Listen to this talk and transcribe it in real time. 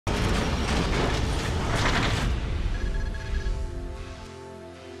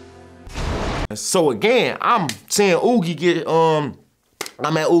So again, I'm seeing Oogie get, I'm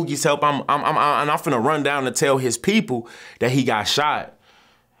at Oogie's help. I'm finna run down to tell his people that he got shot.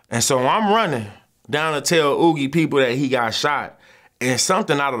 And so I'm running down to tell Oogie people that he got shot. And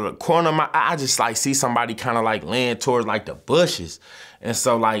something out of the corner of my eye, I just like see somebody kind of like laying towards like the bushes. And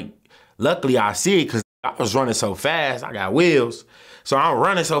so like, luckily I see it because I was running so fast, I got wheels. So I'm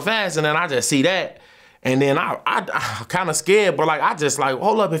running so fast and then I just see that. And then I kind of scared, but like I just like,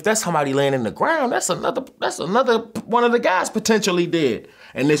 hold up, if that's somebody laying in the ground, that's another one of the guys potentially dead.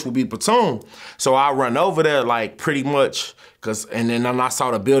 And this would be Patoon. So I run over there like pretty much, and then I saw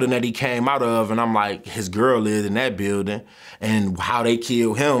the building that he came out of, and I'm like, his girl lived in that building, and how they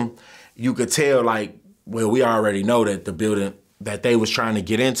killed him, you could tell like, well, we already know that the building that they was trying to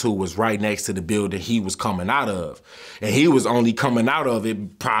get into was right next to the building he was coming out of. And he was only coming out of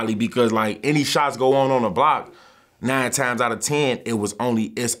it probably because like any shots go on the block, 9 times out of 10,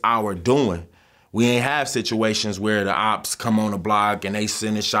 it's our doing. We ain't have situations where the ops come on the block and they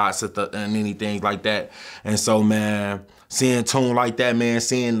sending shots at and anything like that. And so, man, seeing Toon like that, man,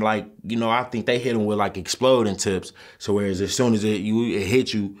 seeing like, you know, I think they hit him with like exploding tips. So whereas as soon as it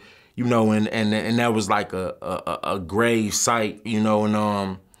hit you, you know, and that was like a grave sight, you know,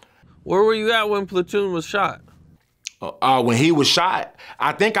 and Where were you at when Platoon was shot? When he was shot,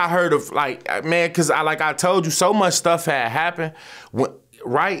 I think I heard of like, man, cause like I told you, so much stuff had happened,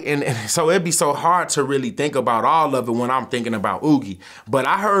 right? And so it'd be so hard to really think about all of it when I'm thinking about Oogie. But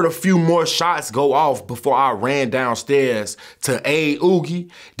I heard a few more shots go off before I ran downstairs to aid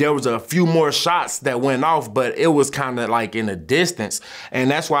Oogie. There was a few more shots that went off, but it was kind of like in the distance. And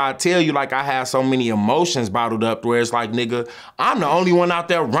that's why I tell you, like, I have so many emotions bottled up where it's like, nigga, I'm the only one out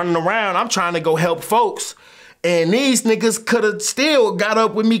there running around. I'm trying to go help folks. And these niggas could have still got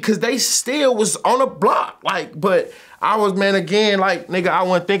up with me because they still was on the block. Like, but I was, man, again, like, nigga, I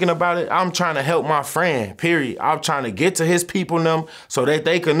wasn't thinking about it. I'm trying to help my friend, period. I'm trying to get to his people and them so that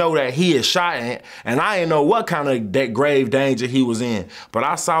they could know that he is shot. And I didn't know what kind of that grave danger he was in. But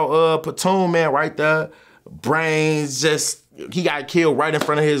I saw Patoon, man, right there. Brains just, he got killed right in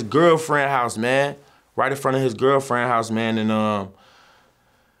front of his girlfriend house, man. Right in front of his girlfriend house, man. And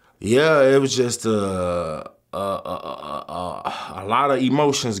yeah, it was just a lot of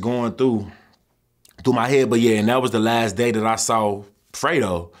emotions going through my head. But yeah, and that was the last day that I saw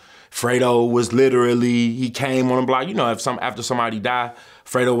Fredo. Fredo was literally, he came on the block. You know, after somebody died,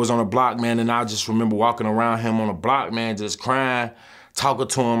 Fredo was on the block, man, and I just remember walking around him on the block, man, just crying, talking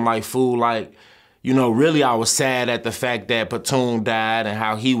to him like fool, like, you know, really I was sad at the fact that Patoon died and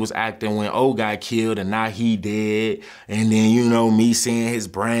how he was acting when O got killed and now he dead. And then, you know, me seeing his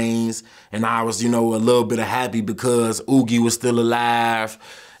brains, and I was, you know, a little bit of happy because Oogie was still alive.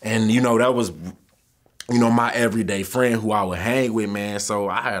 And, you know, that was, you know, my everyday friend who I would hang with, man. So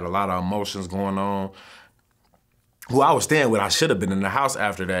I had a lot of emotions going on. Who I was staying with, I should have been in the house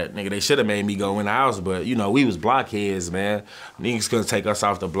after that. Nigga, they should have made me go in the house, but, you know, we was blockheads, man. Niggas couldn't take us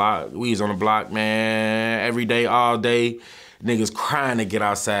off the block. We was on the block, man, every day, all day. Niggas crying to get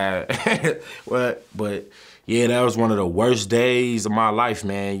outside. but, yeah, that was one of the worst days of my life,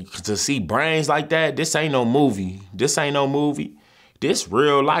 man. To see brains like that, this ain't no movie. This ain't no movie. This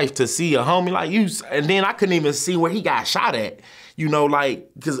real life, to see a homie like you. And then I couldn't even see where he got shot at. You know,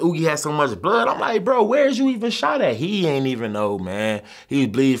 like, because Oogie had so much blood. I'm like, bro, where's you even shot at? He ain't even know, man. He was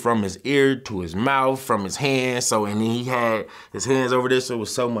bleeding from his ear to his mouth, from his hands. So, and then he had his hands over there, so there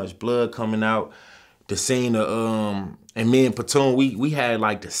was so much blood coming out. The scene of, and me and Patoon, we had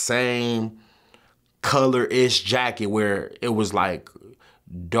like the same color-ish jacket where it was like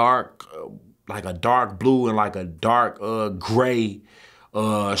dark, like a dark blue and like a dark gray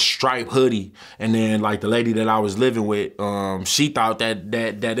striped hoodie. And then like the lady that I was living with, she thought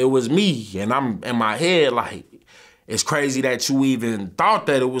that it was me. And I'm in my head like, it's crazy that you even thought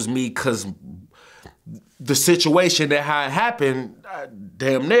that it was me, because the situation that had happened,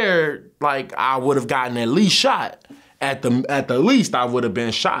 damn near, like I would have gotten at least shot. At the least I would have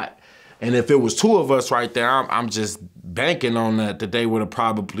been shot. And if it was 2 of us right there, I'm just banking on that they would have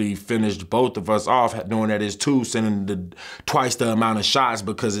probably finished both of us off, knowing that it's 2, sending twice the amount of shots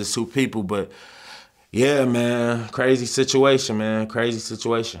because it's 2 people. But yeah, man, crazy situation, man, crazy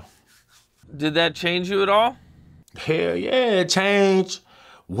situation. Did that change you at all? Hell yeah, it changed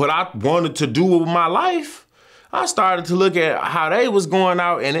what I wanted to do with my life. I started to look at how they was going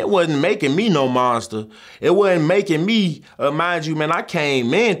out, and it wasn't making me no monster. It wasn't making me, mind you, man, I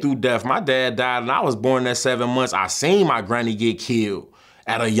came in through death. My dad died and I was born at 7 months. I seen my granny get killed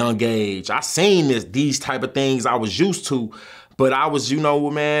at a young age. I seen these type of things I was used to, but I was, you know,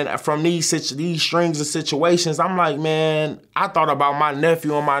 man, from these strings of situations, I'm like, man, I thought about my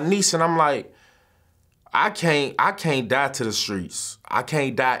nephew and my niece, and I'm like, I can't die to the streets. I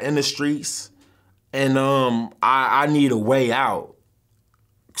can't die in the streets. And I need a way out.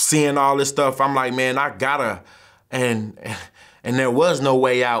 Seeing all this stuff, I'm like, man, I gotta, and there was no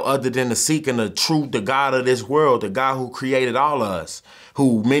way out other than to seeking the truth, the God of this world, the God who created all of us,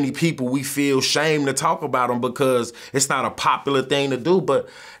 who many people, we feel shame to talk about him because it's not a popular thing to do. But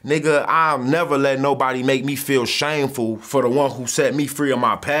nigga, I'll never let nobody make me feel shameful for the one who set me free of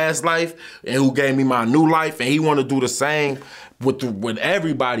my past life and who gave me my new life. And he want to do the same with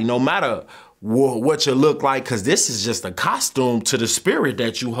everybody, no matter what you look like, because this is just a costume to the spirit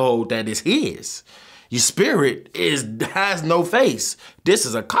that you hold that is his. Your spirit has no face. This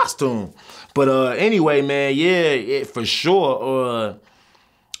is a costume. But anyway, man, yeah, for sure,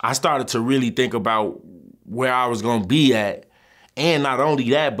 I started to really think about where I was gonna be at. And not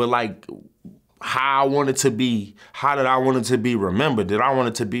only that, but like how I wanted to be, how did I want it to be remembered? Did I want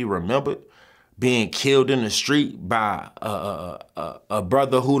it to be remembered being killed in the street by a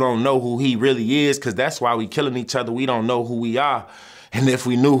brother who don't know who he really is? Because that's why we killing each other. We don't know who we are. And if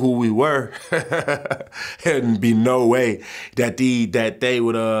we knew who we were, there'd be no way that they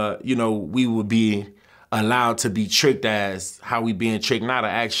would, we would be allowed to be tricked as how we being tricked, not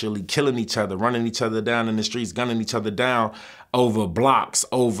actually killing each other, running each other down in the streets, gunning each other down over blocks,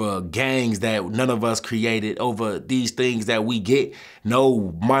 over gangs that none of us created, over these things that we get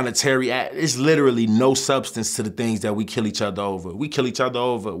no monetary, it's literally no substance to the things that we kill each other over. We kill each other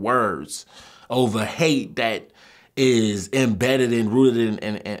over words, over hate that is embedded and rooted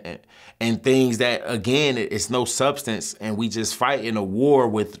in things that, again, it's no substance, and we just fight in a war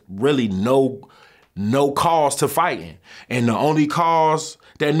with really no cause to fighting. And the only cause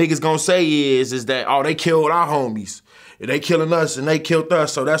that niggas gonna say is that, oh, they killed our homies. They killing us and they killed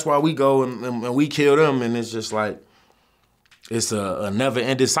us, so that's why we go and we kill them. And it's just like, it's a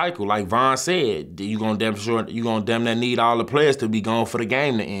never-ending cycle. Like Von said, you gonna damn that need all the players to be gone for the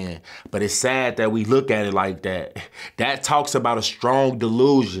game to end. But it's sad that we look at it like that. That talks about a strong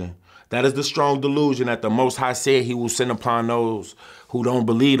delusion. That is the strong delusion that the Most High said he will send upon those who don't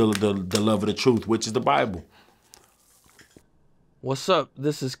believe the love of the truth, which is the Bible. What's up?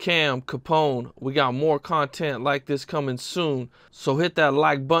 This is Cam Capone. We got more content like this coming soon. So hit that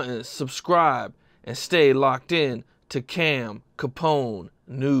like button, subscribe, and stay locked in to Cam Capone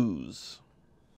News.